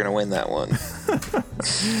decided we're going to win that one.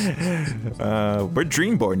 We're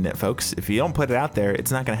dreamboarding it, folks. If you don't put it out there,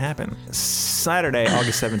 it's not going to happen. Saturday,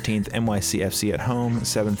 August 17th, NYCFC at home,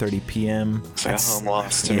 7:30 p.m. It's like a home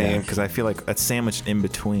loss to me. Because I feel like that's sandwiched in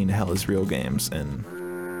between Hell is Real games, and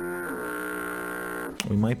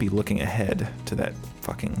we might be looking ahead to that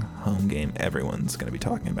fucking home game everyone's going to be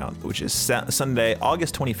talking about, which is Sunday,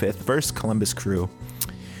 August 25th, versus Columbus Crew.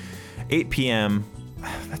 8 p.m.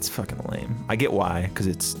 That's fucking lame. I get why, because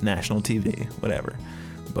it's national TV, whatever.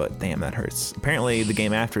 But damn, that hurts. Apparently, the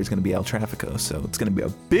game after is going to be El Trafico, so it's going to be a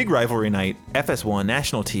big rivalry night. FS1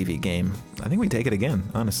 national TV game. I think we take it again,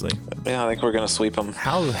 honestly. Yeah, I think we're going to sweep them.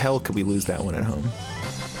 How the hell could we lose that one at home?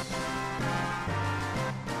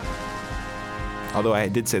 Although I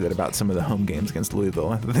did say that about some of the home games against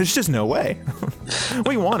Louisville. There's just no way.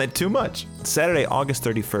 We want it too much. Saturday, August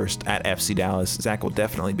 31st at FC Dallas. Zach will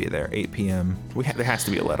definitely be there, 8 p.m. There has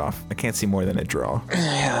to be a let-off. I can't see more than a draw.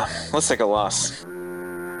 Yeah, let's take a loss.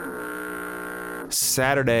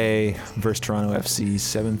 Saturday versus Toronto FC,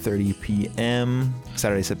 7:30 p.m.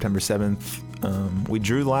 Saturday, September 7th. We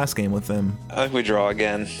drew the last game with them. I think we draw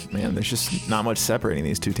again. Man, there's just not much separating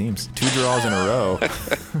these two teams. 2 draws in a row.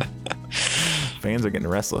 Fans are getting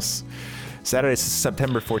restless. Saturday,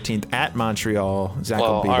 September 14th at Montreal. Zach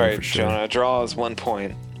will be there for sure. Jonah, draw is 1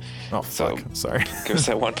 point. Oh, fuck. So, sorry. Give us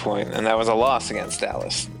that 1 point, and that was a loss against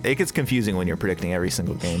Dallas. It gets confusing when you're predicting every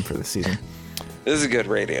single game for the season. This is a good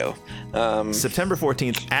radio. September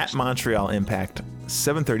 14th at Montreal Impact,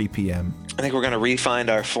 7:30 p.m. I think we're going to re-find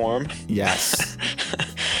our form. Yes.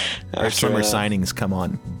 Our summer signings come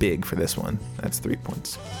on big for this one. That's 3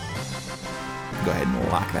 points. Go ahead and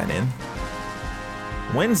lock that in.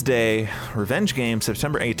 Wednesday, revenge game,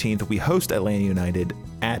 September 18th. We host Atlanta United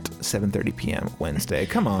at 7:30 p.m. Wednesday.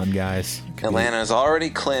 Come on, guys. Atlanta's already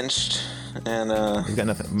clinched, and we've got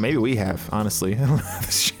nothing. Maybe we have, honestly.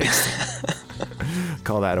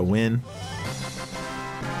 Call that a win.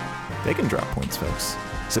 They can drop points, folks.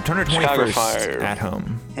 September 21st at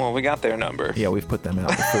home. Well, we got their number. Yeah, we've put them out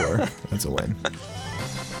before. That's a win.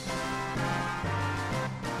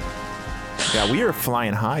 Yeah, we are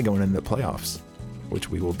flying high going into the playoffs, which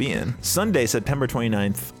we will be in. Sunday, September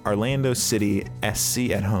 29th, Orlando City SC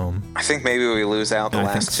at home. I think maybe we lose out the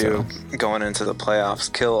last two going into the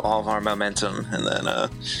playoffs, kill all of our momentum, and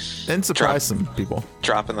then surprise some people.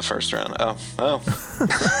 Drop in the first round. Oh.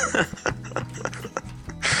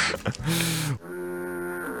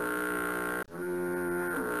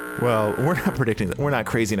 Well, we're not predicting that. We're not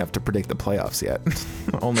crazy enough to predict the playoffs yet.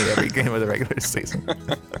 Only every game of the regular season.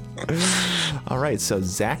 All right, so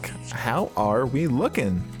Zach, how are we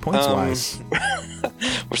looking points-wise?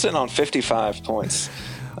 We're sitting on 55 points.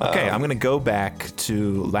 Okay, I'm going to go back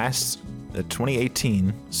to last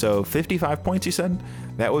 2018. So 55 points, you said?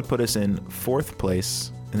 That would put us in 4th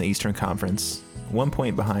place in the Eastern Conference. 1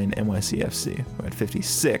 point behind NYCFC. We're at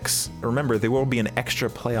 56. Remember, there will be an extra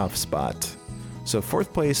playoff spot. So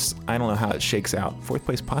 4th place, I don't know how it shakes out. 4th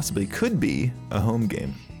place possibly could be a home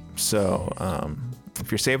game. So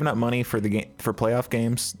if you're saving up money for for playoff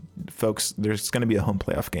games, folks, there's going to be a home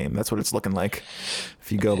playoff game. That's what it's looking like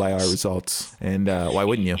if you go by our results. And why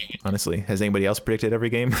wouldn't you, honestly? Has anybody else predicted every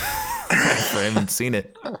game? I haven't seen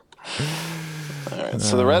it. All right,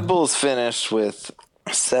 so the Red Bulls finished with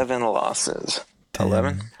 7 losses.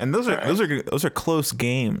 11. And those are close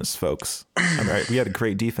games, folks. All right, we had a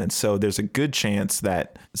great defense, so there's a good chance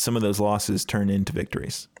that some of those losses turn into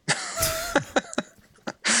victories.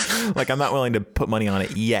 Like, I'm not willing to put money on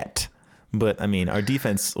it yet, but I mean, our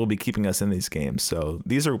defense will be keeping us in these games. So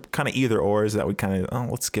these are kind of either ors that we kind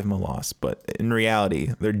of, let's give them a loss. But in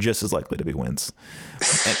reality, they're just as likely to be wins.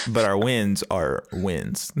 But our wins are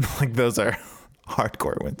wins. Like, those are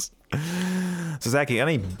hardcore wins. So Zach, you got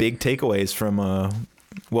any big takeaways from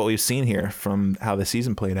what we've seen here from how the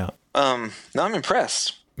season played out? No, I'm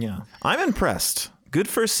impressed. Yeah, I'm impressed. Good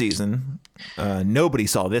first season. Nobody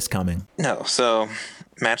saw this coming. No, so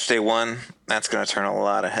match day 1, that's going to turn a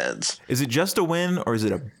lot of heads. Is it just a win or is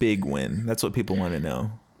it a big win? That's what people want to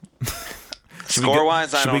know.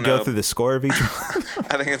 Score-wise, I don't know. Should we go through the score of each one?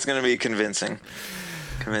 I think it's going to be convincing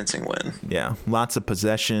win. Yeah, lots of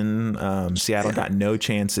possession. Seattle got no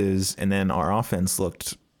chances, and then our offense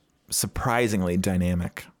looked surprisingly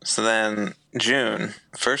dynamic. So then June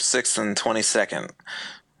 1st, 6th, and 22nd,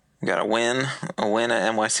 we got a win at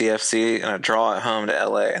NYCFC, and a draw at home to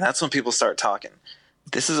LA, and that's when people start talking.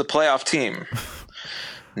 This is a playoff team.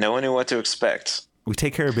 No one knew what to expect. We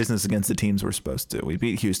take care of business against the teams we're supposed to. We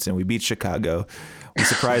beat Houston. We beat Chicago. We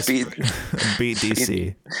surprised beat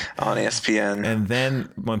DC on ESPN. And then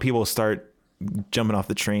when people start jumping off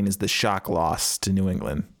the train is the shock loss to New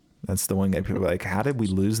England. That's the one that people are like, how did we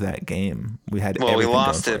lose that game? We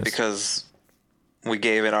lost it because we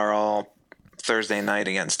gave it our all Thursday night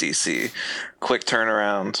against DC. Quick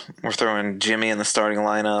turnaround. We're throwing Jimmy in the starting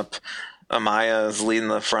lineup. Amaya is leading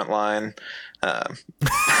the front line.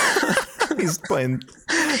 He's playing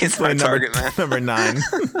target man. Number 9.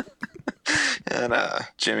 And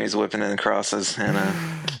Jimmy's whipping in crosses, and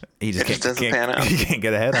he just doesn't pan out. You can't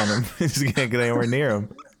get ahead on him. He just can't get anywhere near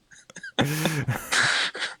him.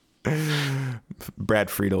 Brad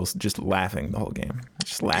Friedel's just laughing the whole game,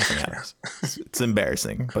 just laughing at us. It's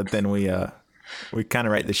embarrassing. But then we kind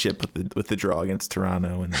of right the ship with the draw against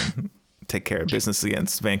Toronto, and then take care of business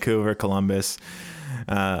against Vancouver, Columbus.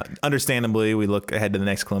 Understandably, we look ahead to the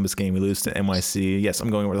next Columbus game. We lose to NYC. Yes, I'm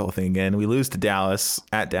going over the whole thing again. We lose to Dallas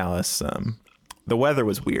at Dallas. The weather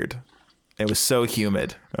was weird. It was so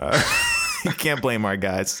humid. You can't blame our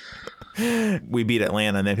guys. We beat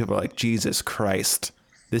Atlanta, and then people are like, Jesus Christ,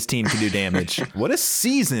 this team can do damage. What a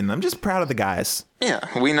season. I'm just proud of the guys. Yeah,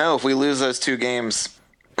 we know if we lose those 2 games,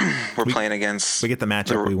 we're playing against... We get the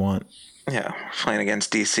matchup we want. Yeah, we're playing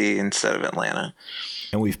against DC instead of Atlanta.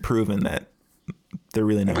 And we've proven that they're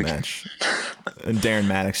really no match. And Darren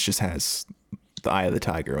Maddox just has the eye of the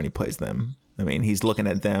tiger when he plays them. I mean, he's looking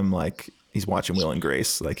at them like he's watching Will and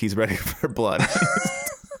Grace, like he's ready for blood.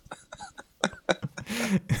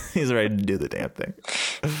 He's ready to do the damn thing.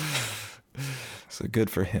 So good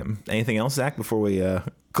for him. Anything else, Zach, before we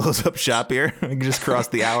close up shop here? We can just cross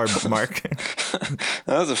the hour mark.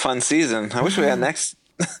 That was a fun season. I wish we had next...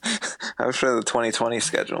 I wish we had the 2020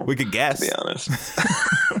 schedule. We could guess. To be honest.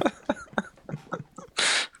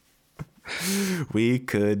 We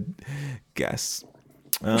could guess.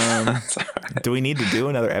 Do we need to do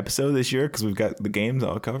another episode this year because we've got the games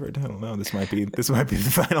all covered? I don't know. This might be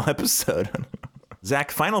the final episode.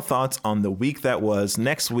 Zach, final thoughts on the week that was.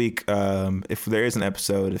 Next week, if there is an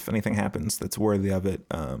episode, if anything happens that's worthy of it,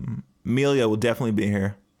 Amelia will definitely be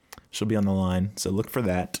here. She'll be on the line, so look for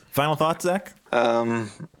that. Final thoughts, Zach?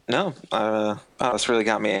 No. This really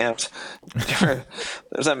got me amped.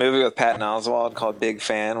 There's that movie with Patton Oswalt called Big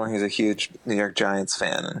Fan, where he's a huge New York Giants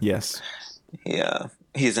fan. And yes.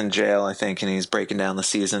 He's in jail, I think, and he's breaking down the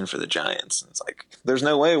season for the Giants. It's like, there's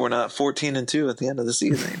no way we're not 14-2 at the end of the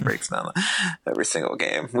season. He breaks down every single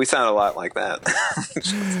game. We sound a lot like that.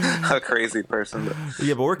 A crazy person.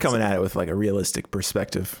 But we're coming at it with like a realistic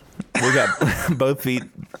perspective. We got both feet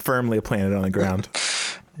firmly planted on the ground.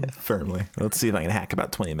 Firmly. Let's see if I can hack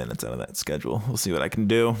about 20 minutes out of that schedule. We'll see what I can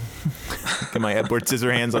do. Get my Edward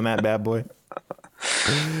Scissorhands on that bad boy.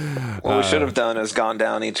 What we should have done is gone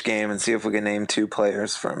down each game and see if we can name 2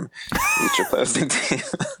 players from each opposing team.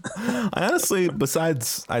 I honestly,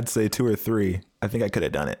 besides, I'd say 2 or 3, I think I could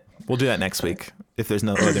have done it. We'll do that next week. If there's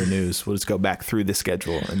no other news, we'll just go back through the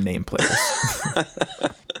schedule and name players.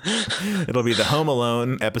 It'll be the Home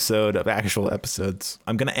Alone episode of actual episodes.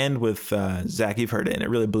 I'm going to end with, Zach, you've heard it, and it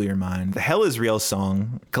really blew your mind. The Hell Is Real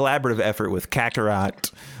song, collaborative effort with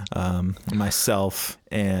Kakarot, myself,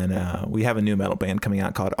 and we have a new metal band coming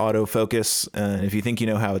out called Autofocus. If you think you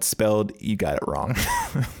know how it's spelled, you got it wrong.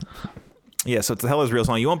 Yeah, so it's the Hell Is Real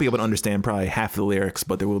song. You won't be able to understand probably half the lyrics,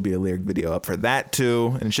 but there will be a lyric video up for that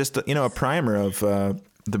too. And it's just, a primer of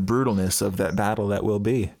the brutalness of that battle that will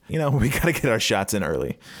be. We got to get our shots in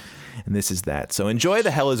early. And this is that. So enjoy the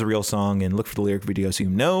Hell Is Real song and look for the lyric video so you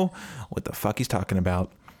know what the fuck he's talking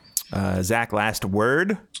about. Zach, last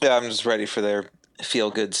word? Yeah, I'm just ready for their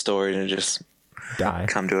feel-good story to just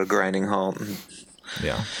come to a grinding halt.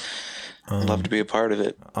 Yeah. I'd love to be a part of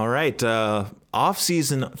it. All right.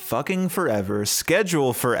 Off-season fucking forever.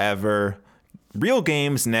 Schedule forever. Real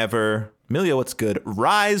games never. Emilio, what's good?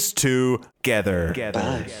 Rise together.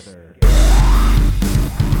 Bye.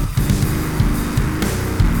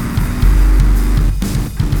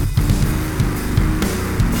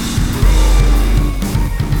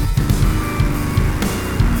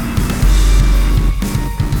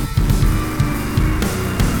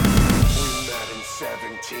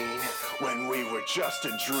 Just a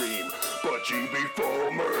dream, but you be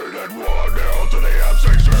forward and one down to the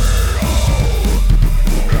M16.